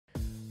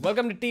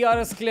Welcome to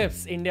TRS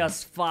Clips,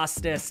 India's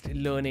fastest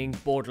learning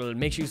portal.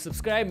 Make sure you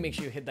subscribe, make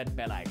sure you hit that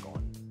bell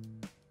icon.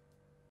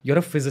 You're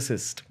a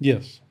physicist.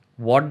 Yes.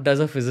 What does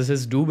a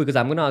physicist do? Because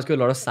I'm going to ask you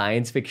a lot of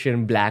science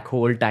fiction, black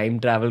hole,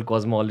 time travel,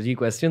 cosmology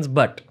questions.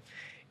 But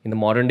in the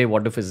modern day,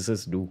 what do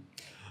physicists do?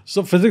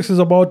 So physics is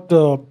about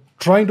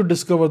trying to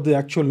discover the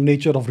actual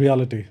nature of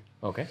reality.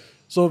 Okay.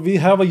 So we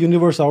have a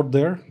universe out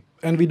there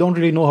and we don't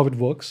really know how it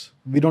works.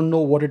 We don't know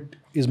what it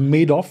is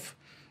made of.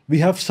 We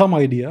have some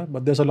idea,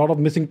 but there's a lot of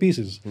missing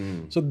pieces.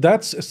 So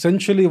that's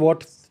essentially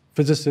what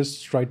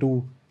physicists try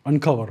to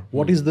uncover.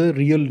 What is the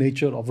real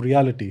nature of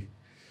reality,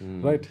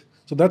 right?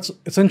 So that's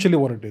essentially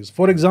what it is.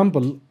 For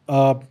example,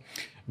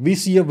 we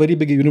see a very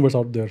big universe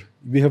out there.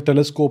 We have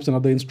telescopes and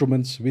other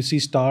instruments. We see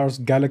stars,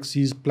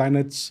 galaxies,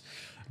 planets,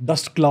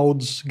 dust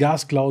clouds,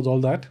 gas clouds,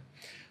 all that.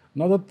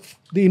 Now,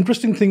 the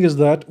interesting thing is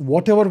that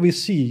whatever we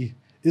see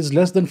is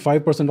less than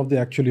 5% of the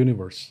actual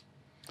universe.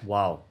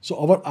 Wow. So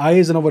our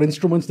eyes and our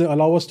instruments, they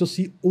allow us to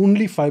see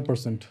only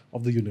 5%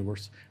 of the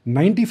universe.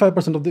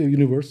 95% of the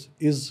universe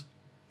is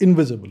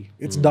invisible.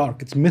 It's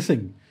dark, it's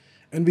missing.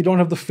 And we don't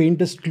have the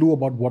faintest clue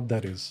about what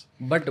that is.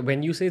 But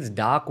when you say it's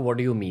dark, what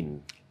do you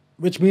mean?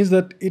 Which means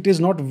that it is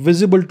not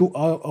visible to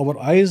our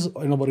eyes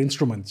and our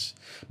instruments.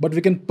 But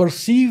we can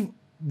perceive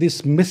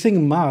this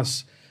missing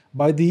mass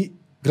by the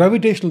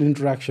gravitational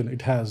interaction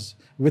it has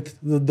with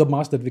the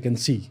mass that we can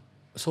see.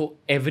 So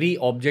every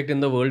object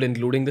in the world,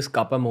 including this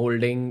cup I'm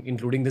holding,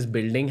 including this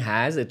building,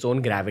 has its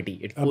own gravity.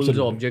 It pulls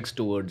objects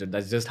towards it.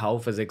 That's just how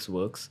physics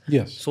works.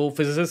 Yes. So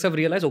physicists have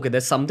realized, okay,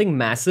 there's something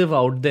massive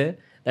out there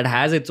that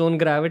has its own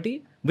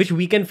gravity, which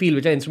we can feel,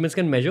 which our instruments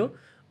can measure,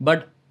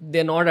 but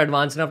they're not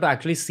advanced enough to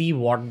actually see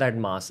what that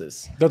mass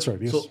is. That's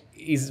right, yes. So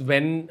is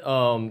when,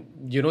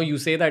 you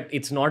say that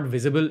it's not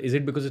visible, is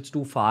it because it's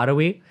too far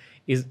away?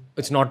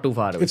 It's not too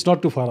far away? It's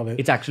not too far away.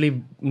 It's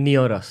actually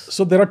near us.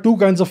 So there are two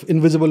kinds of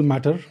invisible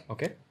matter.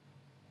 Okay.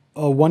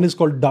 One is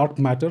called dark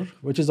matter,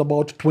 which is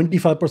about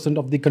 25%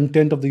 of the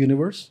content of the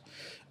universe.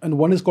 And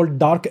one is called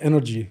dark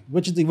energy,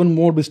 which is even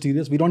more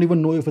mysterious. We don't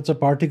even know if it's a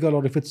particle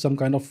or if it's some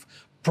kind of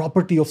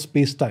property of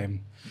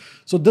space-time.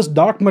 So this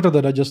dark matter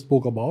that I just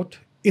spoke about,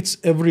 it's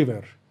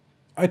everywhere.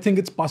 I think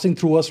it's passing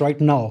through us right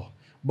now,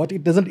 but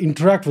it doesn't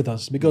interact with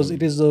us because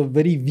it is a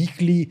very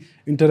weakly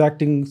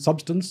interacting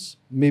substance.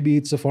 Maybe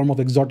it's a form of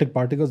exotic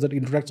particles that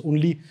interacts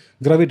only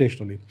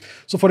gravitationally.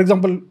 So for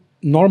example,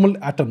 normal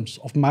atoms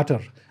of matter,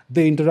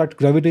 they interact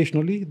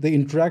gravitationally, they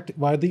interact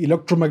via the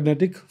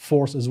electromagnetic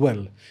force as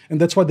well.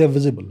 And that's why they're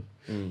visible.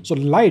 So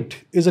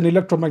light is an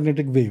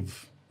electromagnetic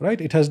wave,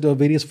 right? It has the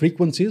various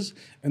frequencies,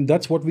 and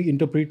that's what we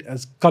interpret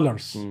as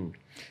colors.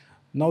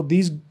 Now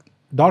these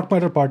dark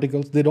matter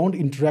particles, they don't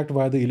interact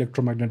via the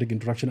electromagnetic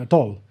interaction at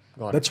all.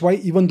 That's why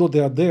even though they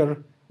are there,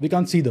 we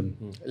can't see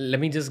them. Let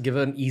me just give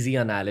an easy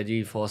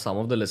analogy for some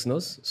of the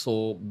listeners.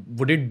 So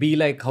would it be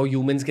like how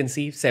humans can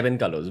see 7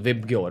 colors,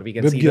 Vibgyor, we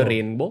can see the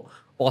rainbow.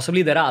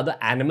 Possibly there are other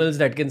animals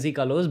that can see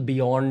colors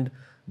beyond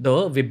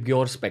the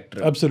Vibgyor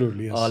spectrum.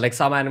 Absolutely, yes. Like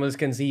some animals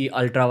can see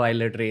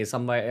ultraviolet rays,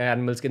 some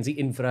animals can see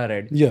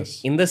infrared.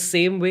 Yes. In the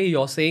same way,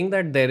 you're saying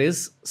that there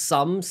is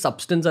some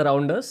substance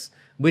around us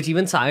which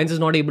even science is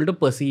not able to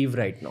perceive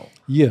right now.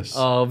 Yes.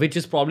 Which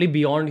is probably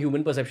beyond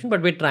human perception,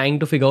 but we're trying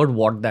to figure out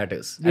what that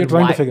is. We're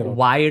trying to figure out.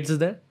 Why it's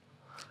there?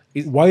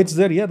 Why it's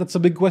there? Yeah, that's a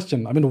big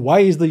question. I mean, why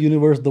is the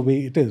universe the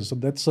way it is? So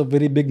that's a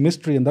very big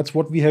mystery, and that's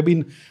what we have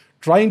been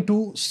trying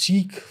to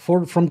seek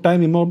for from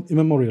time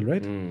immemorial,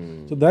 right?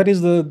 So that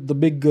is the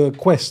big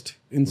quest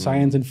in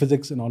science and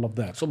physics and all of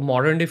that. So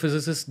modern day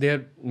physicists,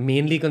 they're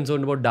mainly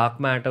concerned about dark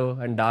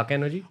matter and dark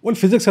energy? Well,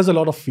 physics has a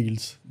lot of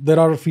fields. There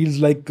are fields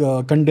like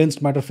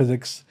condensed matter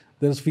physics.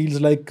 There's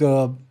fields like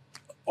all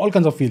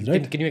kinds of fields,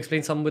 right? Can you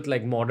explain some with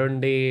like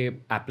modern day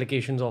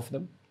applications of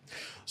them?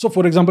 So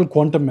for example,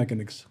 quantum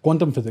mechanics,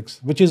 quantum physics,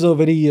 which is a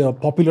very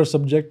popular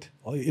subject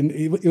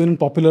even in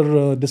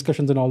popular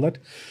discussions and all that.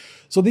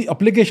 So the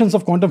applications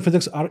of quantum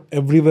physics are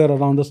everywhere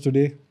around us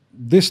today.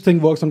 This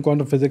thing works on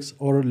quantum physics,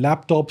 or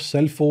laptops,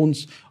 cell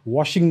phones,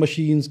 washing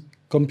machines,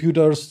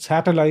 computers,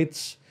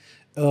 satellites,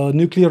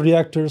 nuclear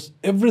reactors,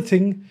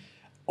 everything.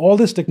 All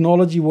this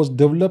technology was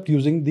developed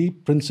using the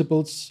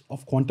principles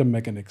of quantum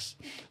mechanics.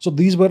 So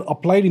these were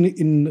applied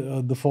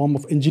in the form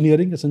of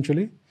engineering,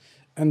 essentially.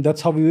 And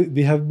that's how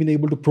we have been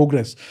able to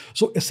progress.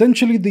 So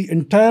essentially, the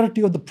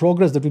entirety of the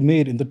progress that we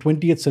made in the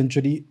 20th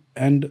century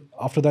and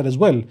after that as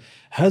well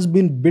has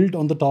been built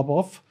on the top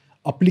of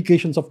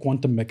applications of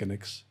quantum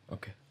mechanics.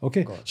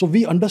 Okay. So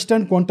we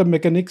understand quantum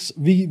mechanics.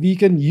 We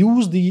can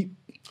use the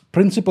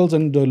principles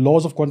and the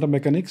laws of quantum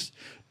mechanics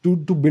to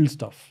build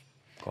stuff.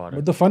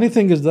 But the funny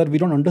thing is that we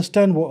don't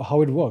understand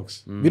how it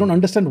works. We don't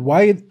understand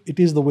why it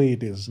is the way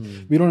it is.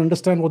 We don't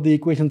understand what the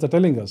equations are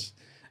telling us.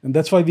 And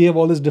that's why we have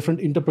all these different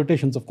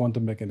interpretations of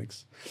quantum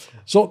mechanics.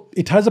 So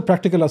it has a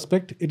practical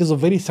aspect. It is a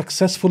very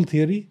successful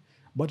theory,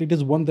 but it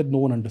is one that no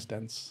one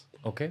understands.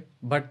 Okay.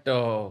 But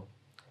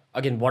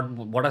again,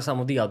 what are some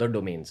of the other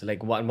domains?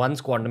 Like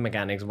one's quantum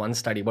mechanics, one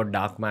study about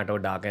dark matter,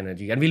 dark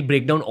energy. And we'll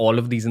break down all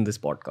of these in this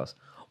podcast.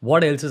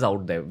 what else is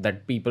out there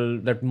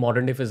that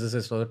modern day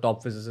physicists or the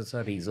top physicists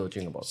are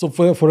researching about? So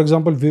for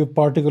example, we have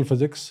particle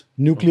physics,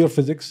 nuclear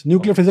physics.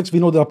 Nuclear physics, we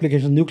know the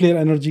applications, nuclear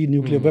energy,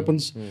 nuclear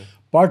weapons.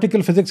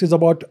 Particle physics is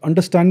about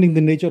understanding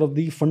the nature of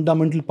the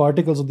fundamental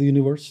particles of the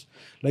universe.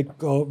 Like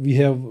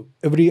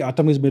every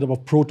atom is made up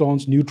of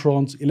protons,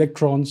 neutrons,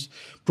 electrons.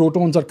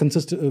 Protons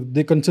consist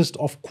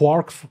of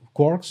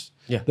quarks.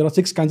 Yeah. There are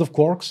 6 kinds of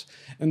quarks.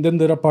 And then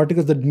there are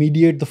particles that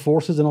mediate the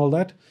forces and all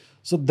that.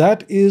 So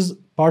that is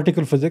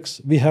particle physics.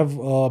 We have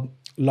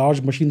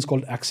large machines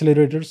called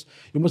accelerators.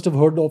 You must have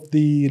heard of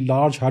the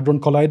Large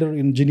Hadron Collider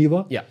in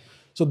Geneva. Yeah.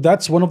 So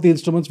that's one of the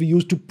instruments we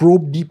use to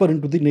probe deeper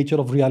into the nature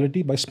of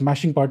reality by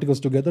smashing particles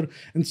together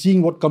and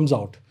seeing what comes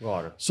out.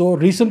 Got it. So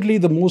recently,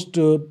 the most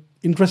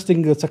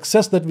interesting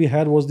success that we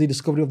had was the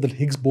discovery of the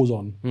Higgs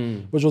boson,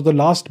 which was the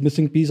last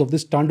missing piece of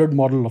this standard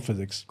model of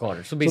physics. Got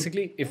it. So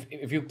basically,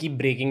 if you keep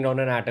breaking down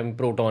an atom,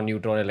 proton,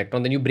 neutron,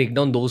 electron, then you break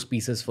down those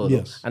pieces further.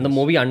 Yes, and the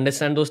more we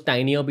understand those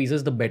tinier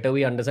pieces, the better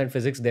we understand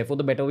physics. Therefore,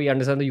 the better we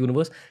understand the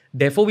universe.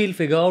 Therefore, we'll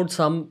figure out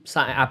some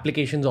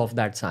applications of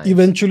that science.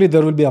 Eventually,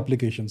 there will be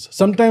applications.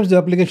 Sometimes the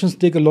applications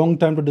take a long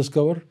time to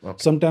discover.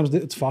 Sometimes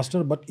it's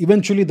faster, but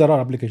eventually there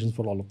are applications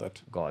for all of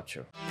that.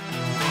 Gotcha.